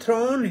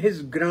enthroned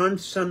his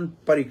grandson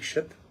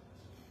Parikshit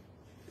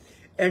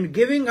and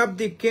giving up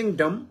the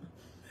kingdom,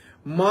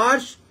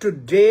 marched to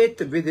death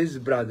with his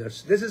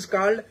brothers. This is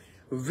called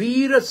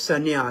Veera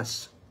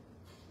Sannyas.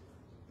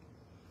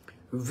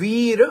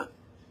 Veera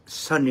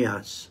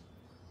Sannyas.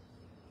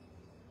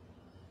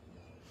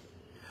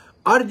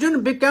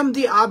 Arjun became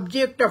the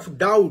object of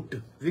doubt,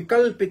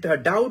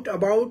 Vikalpita, doubt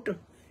about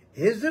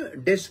his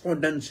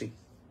despondency.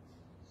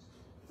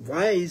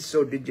 Why he is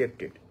so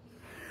dejected?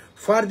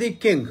 For the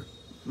king,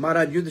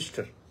 Maharaj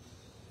Yudhishthir.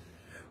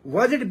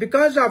 Was it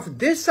because of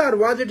this or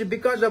was it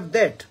because of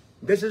that?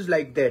 This is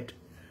like that.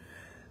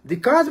 The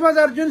cause was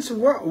Arjun's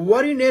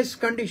worriness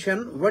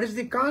condition. What is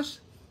the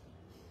cause?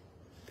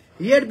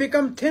 He had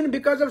become thin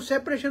because of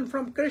separation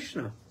from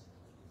Krishna.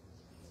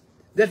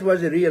 That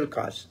was the real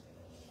cause.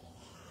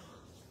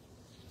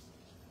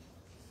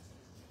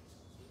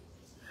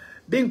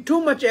 Being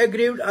too much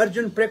aggrieved,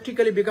 Arjun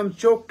practically became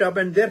choked up,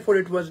 and therefore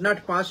it was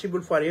not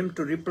possible for him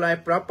to reply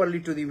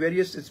properly to the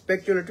various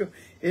speculative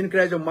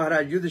inquiries of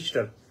Maharaj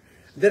Yudhishthir.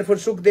 Therefore,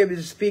 Sukdev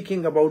is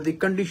speaking about the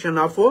condition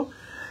of,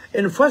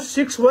 in first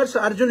 6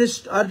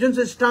 verses,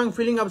 Arjun's strong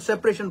feeling of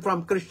separation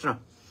from Krishna.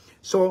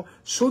 So,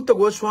 Suta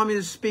Goswami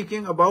is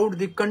speaking about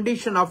the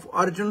condition of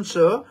Arjun's,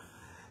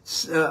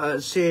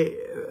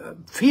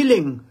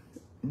 feeling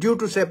due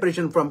to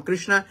separation from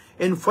Krishna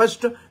in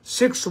first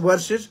 6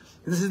 verses.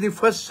 This is the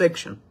first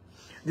section.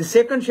 The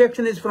second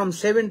section is from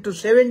 7 to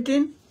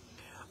 17.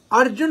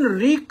 Arjun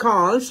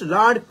recalls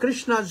Lord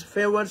Krishna's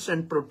favors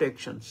and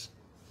protections.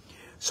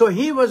 So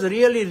he was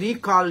really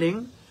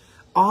recalling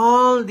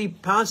all the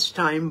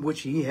pastime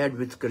which he had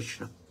with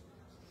Krishna.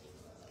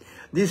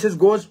 This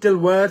goes till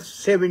verse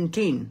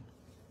 17.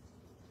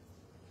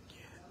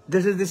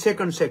 This is the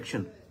second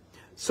section.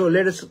 So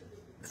let us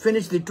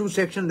finish the 2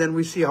 sections, then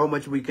we see how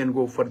much we can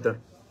go further.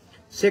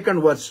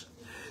 Second verse.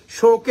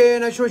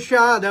 Shokena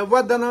Shoshada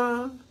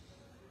Vadana.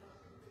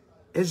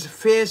 His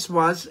face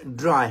was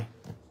dry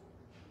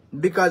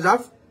because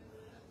of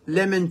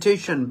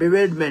lamentation,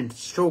 bewilderment.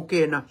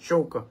 Shokena,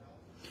 shoka.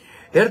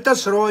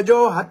 Hirtas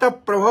Rojo Hata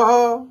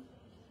Prabha.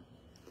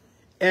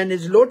 And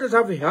his lotus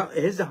of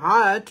his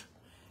heart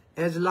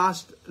has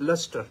lost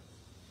luster.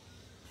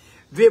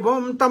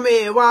 Vibhum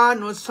Tameva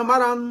no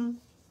Samaram.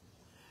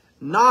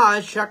 Na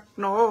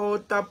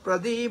Shaknota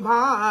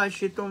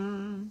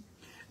Pradibhashitum.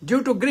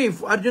 Due to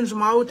grief, Arjun's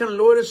mouth and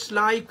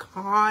lotus-like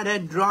heart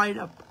had dried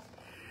up.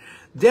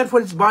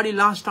 Therefore, his body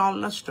lost all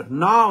luster.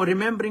 Now,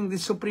 remembering the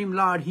Supreme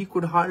Lord, he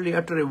could hardly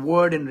utter a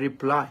word in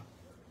reply.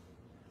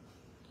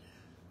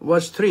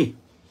 Verse 3.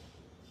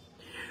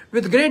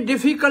 With great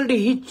difficulty,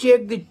 he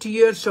checked the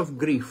tears of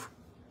grief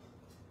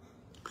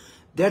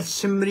that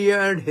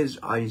smeared his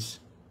eyes.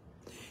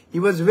 He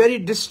was very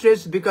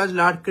distressed because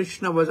Lord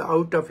Krishna was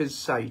out of his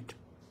sight.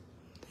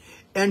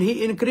 And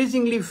he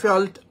increasingly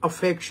felt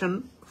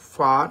affection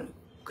for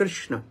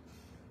Krishna.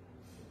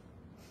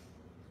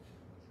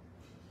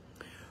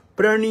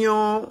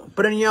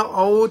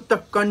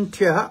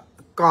 Pranyautakantya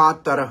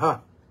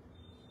Kataraha.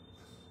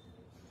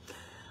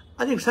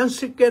 I think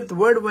Sanskrit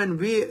word, when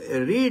we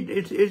read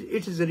it,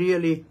 it is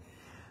really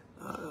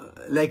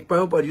like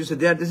Prabhupada used to say,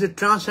 there is a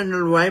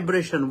transcendental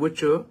vibration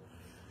which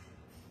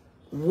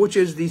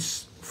is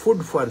this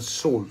food for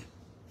soul.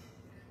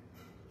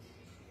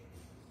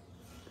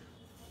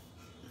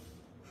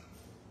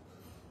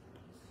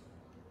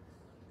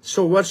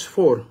 So verse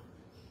 4.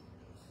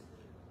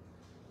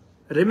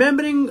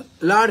 Remembering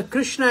Lord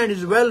Krishna and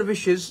his well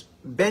wishes,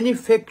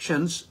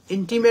 benefactions,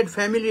 intimate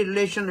family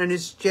relation and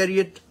his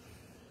chariot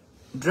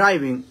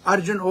driving,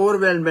 Arjuna,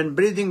 overwhelmed and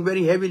breathing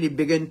very heavily,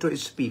 began to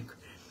speak.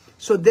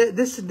 So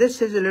this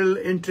is a little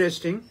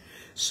interesting.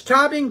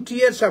 Stopping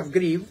tears of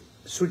grief,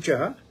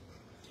 Sucha,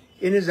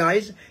 in his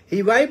eyes,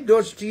 he wiped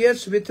those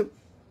tears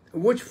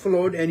which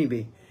flowed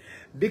anyway.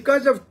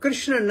 Because of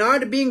Krishna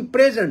not being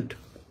present,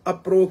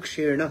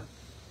 aprokshena,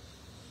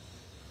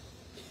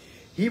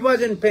 he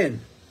was in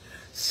pain.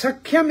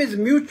 Sakhyam is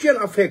mutual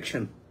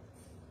affection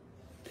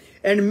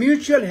and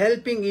mutual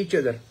helping each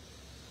other.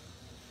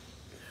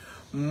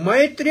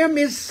 Maitriyam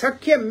is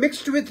Sakhya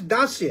mixed with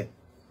Dasya.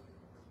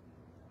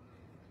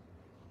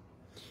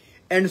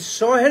 And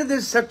Sohrid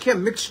is Sakhya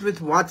mixed with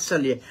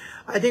Vatsalya.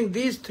 I think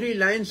these three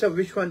lines of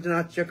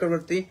Vishwanath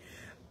Chakravarti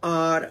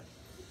are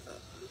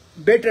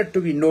better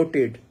to be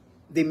noted.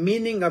 The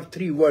meaning of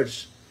three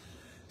words.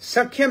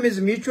 Sakhyam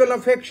is mutual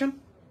affection.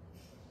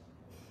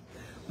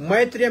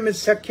 Maitriyam is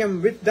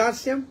Sakhyam with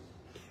Dasyam.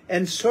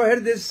 And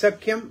Sohrid is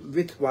Sakhyam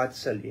with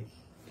Vatsalya.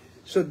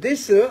 So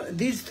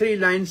these three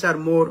lines are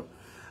more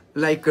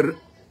like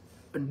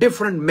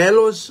different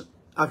mellows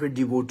of a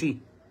devotee.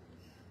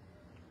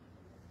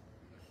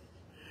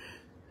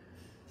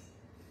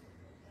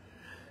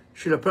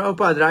 Srila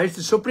Prabhupada writes,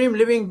 the Supreme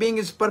Living Being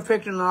is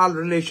perfect in all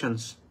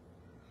relations,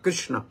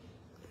 Krishna,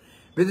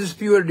 with his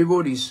pure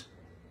devotees.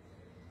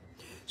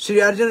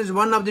 Sri Arjuna is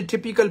one of the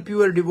typical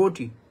pure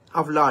devotee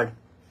of Lord,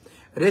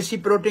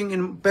 reciprocating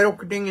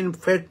in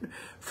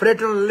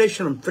fraternal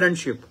relation,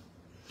 friendship.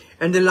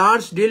 And the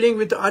Lord's dealing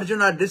with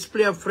Arjuna are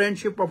display of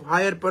friendship of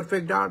higher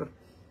perfect order.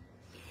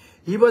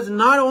 He was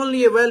not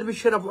only a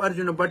well-wisher of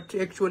Arjuna, but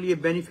actually a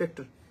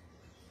benefactor.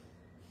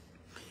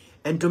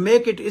 And to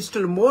make it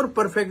still more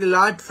perfect, the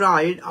Lord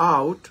tied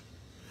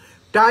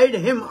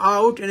him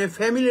out in a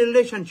family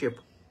relationship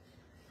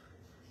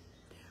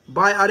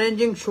by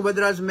arranging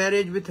Subhadra's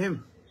marriage with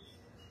him.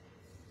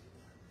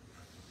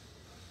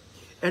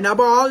 And above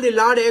all, the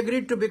Lord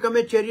agreed to become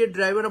a chariot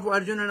driver of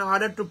Arjuna in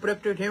order to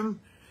protect him,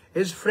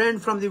 his friend,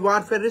 from the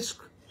warfare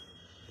risk.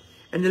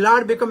 And the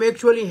Lord became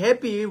actually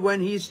happy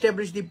when he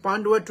established the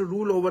Pandava to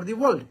rule over the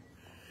world.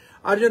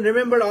 Arjuna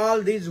remembered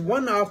all these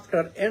one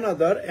after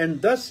another,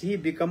 and thus he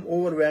became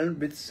overwhelmed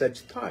with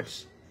such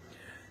thoughts.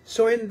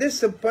 So in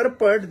this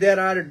purport, there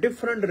are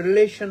different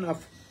relations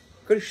of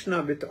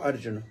Krishna with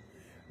Arjuna.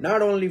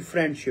 Not only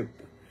friendship,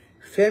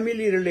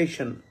 family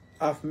relation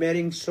of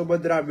marrying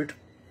Subhadra with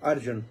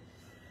Arjuna.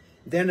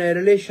 Then a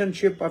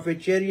relationship of a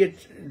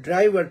chariot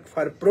driver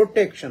for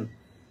protection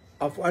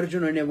of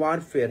Arjuna in a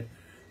warfare.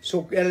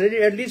 So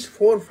at least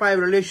 4 or 5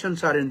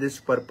 relations are in this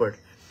purport.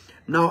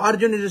 Now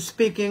Arjuna is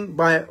speaking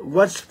by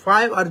verse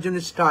 5.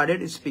 Arjuna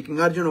started speaking.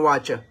 Arjuna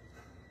Vacha.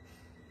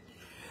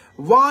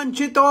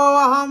 Vanchito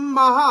aham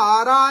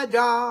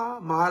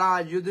Maharaja.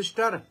 Maharaj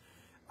Yudhishthira,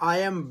 I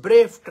am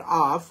bereft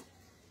of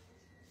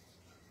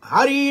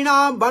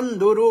Harina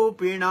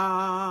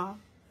Bandhurupina.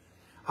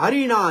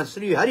 Harina,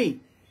 Sri Hari.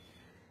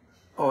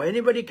 Oh,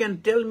 anybody can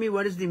tell me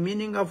what is the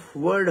meaning of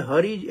word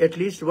Hari? At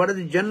least what is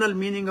the general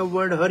meaning of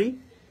word Hari?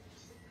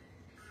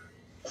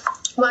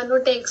 One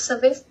who takes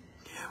away.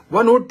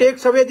 One who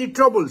takes away the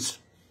troubles.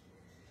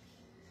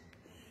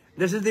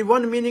 This is the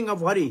one meaning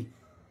of Hari.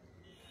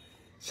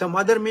 Some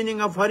other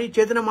meaning of Hari,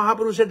 Chaitanya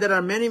Mahaprabhu said there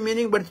are many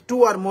meanings, but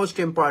 2 are most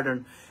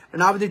important.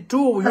 And of the 2,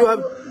 you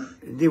have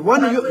the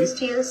one you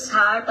steals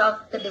heart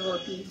of the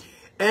devotee.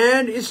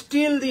 And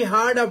steal the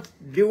heart of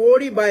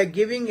devotee by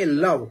giving a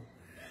love.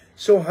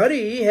 So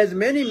Hari has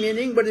many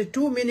meanings, but the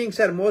 2 meanings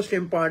are most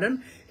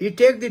important. He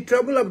takes the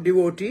trouble of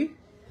devotee,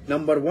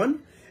 number 1.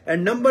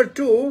 And number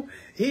 2,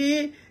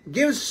 he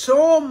gives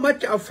so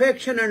much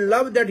affection and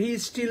love that he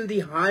steals the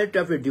heart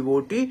of a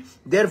devotee.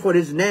 Therefore,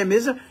 his name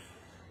is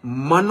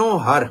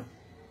Manohar.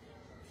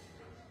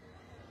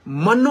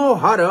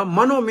 Manohar,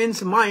 Mano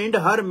means mind,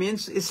 Har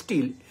means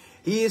steal.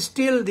 He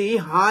steals the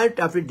heart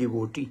of a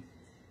devotee,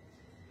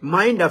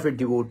 mind of a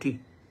devotee.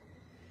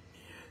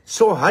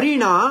 So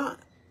Harina,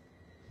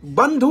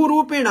 Bandhu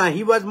Rupena,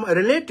 he was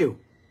relative.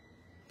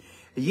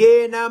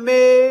 Yena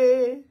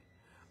me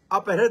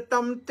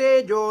apahritam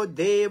tejo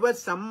deva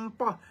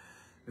sampa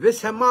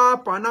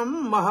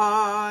visamapanam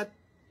mahat.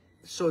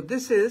 So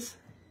this is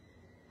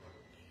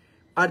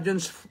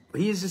Arjun's,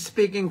 he is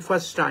speaking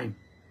first time.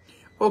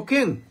 O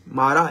King,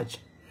 Maharaj,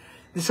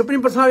 the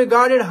Supreme Personality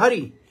regarded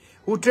Hari,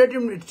 who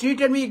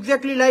treated me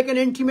exactly like an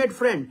intimate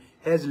friend,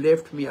 has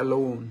left me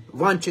alone.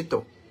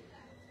 Vanchito.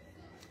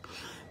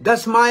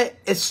 Thus my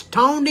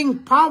astounding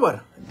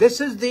power, this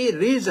is the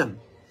reason.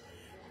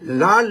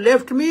 Lord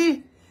left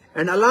me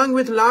and along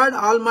with Lord,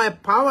 all my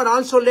power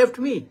also left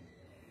me.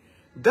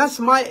 Thus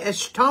my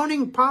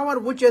astounding power,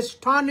 which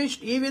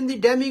astonished even the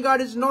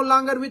demigod, is no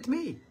longer with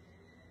me.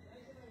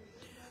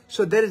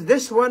 So there is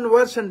this one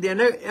verse and the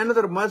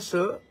another verse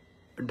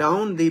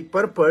down the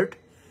purport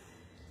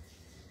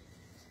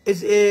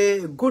is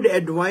a good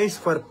advice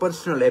for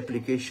personal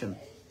application.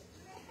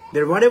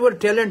 That whatever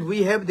talent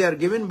we have, they are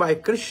given by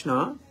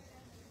Krishna,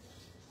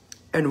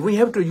 and we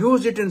have to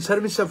use it in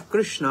service of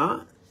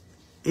Krishna.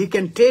 He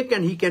can take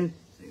and he can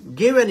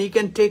give and he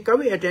can take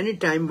away at any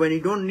time when he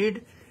don't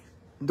need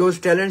those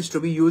talents to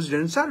be used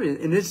in service,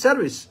 in his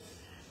service.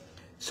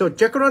 So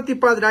Chakravarti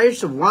Pad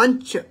writes,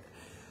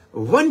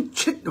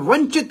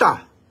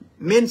 Vanchita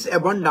means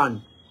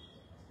abundant.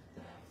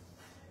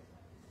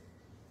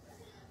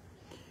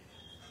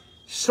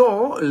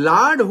 So,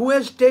 Lord who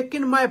has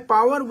taken my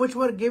power which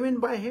were given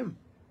by him.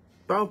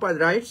 Prabhupada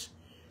writes,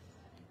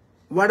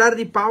 what are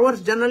the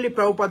powers? Generally,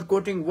 Prabhupada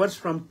quoting verse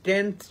from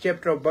 10th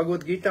chapter of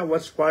Bhagavad Gita,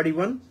 verse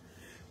 41.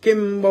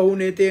 Kim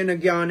bahunetena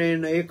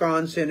jnanena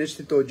ekanse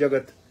nistito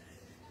jagat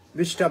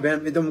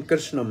vishtabhyam idam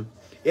krishnam.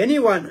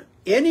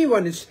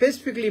 Anyone is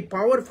specifically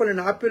powerful and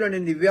opulent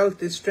in the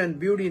wealth, strength,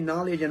 beauty,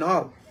 knowledge and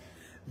all,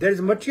 that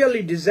is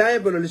materially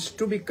desirable, is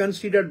to be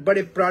considered but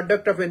a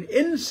product of an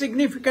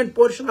insignificant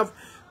portion of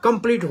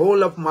complete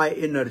whole of my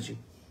energy.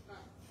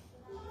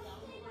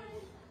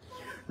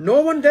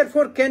 No one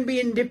therefore can be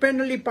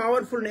independently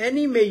powerful in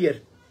any measure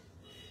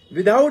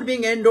without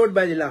being endowed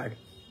by the Lord.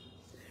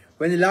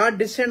 When the Lord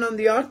descended on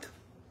the earth,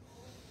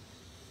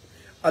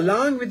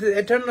 along with the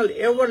eternal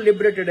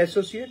ever-liberated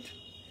associate,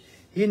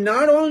 he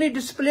not only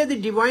displayed the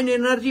divine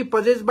energy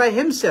possessed by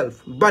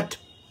himself, but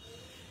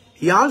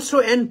he also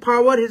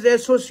empowered his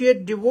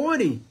associate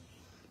devotee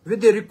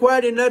with the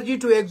required energy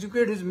to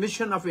execute his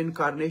mission of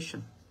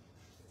incarnation.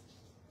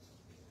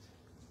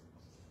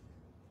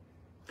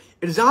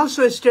 It is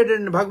also stated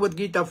in Bhagavad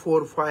Gita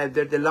 4:5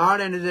 that the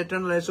Lord and his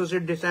eternal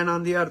associate descend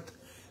on the earth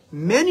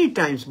many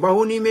times.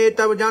 Bahuni me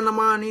tav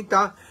janmani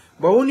ta,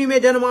 bahuni me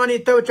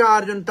janmani tav cha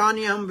arjun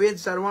tani ham ved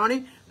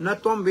sarvani na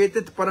tvam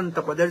vetit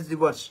parantapa. That is the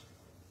verse.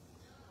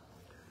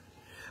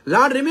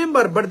 Lord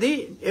remember, but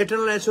the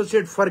eternal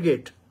associate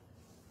forget.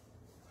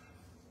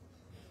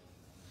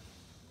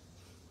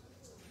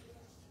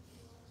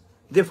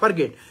 They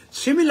forget.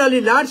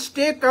 Similarly, Lord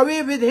take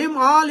away with him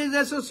all his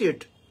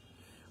associate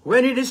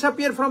when he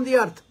disappeared from the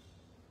earth.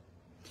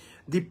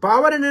 The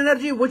power and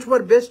energy which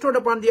were bestowed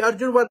upon the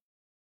Arjuna were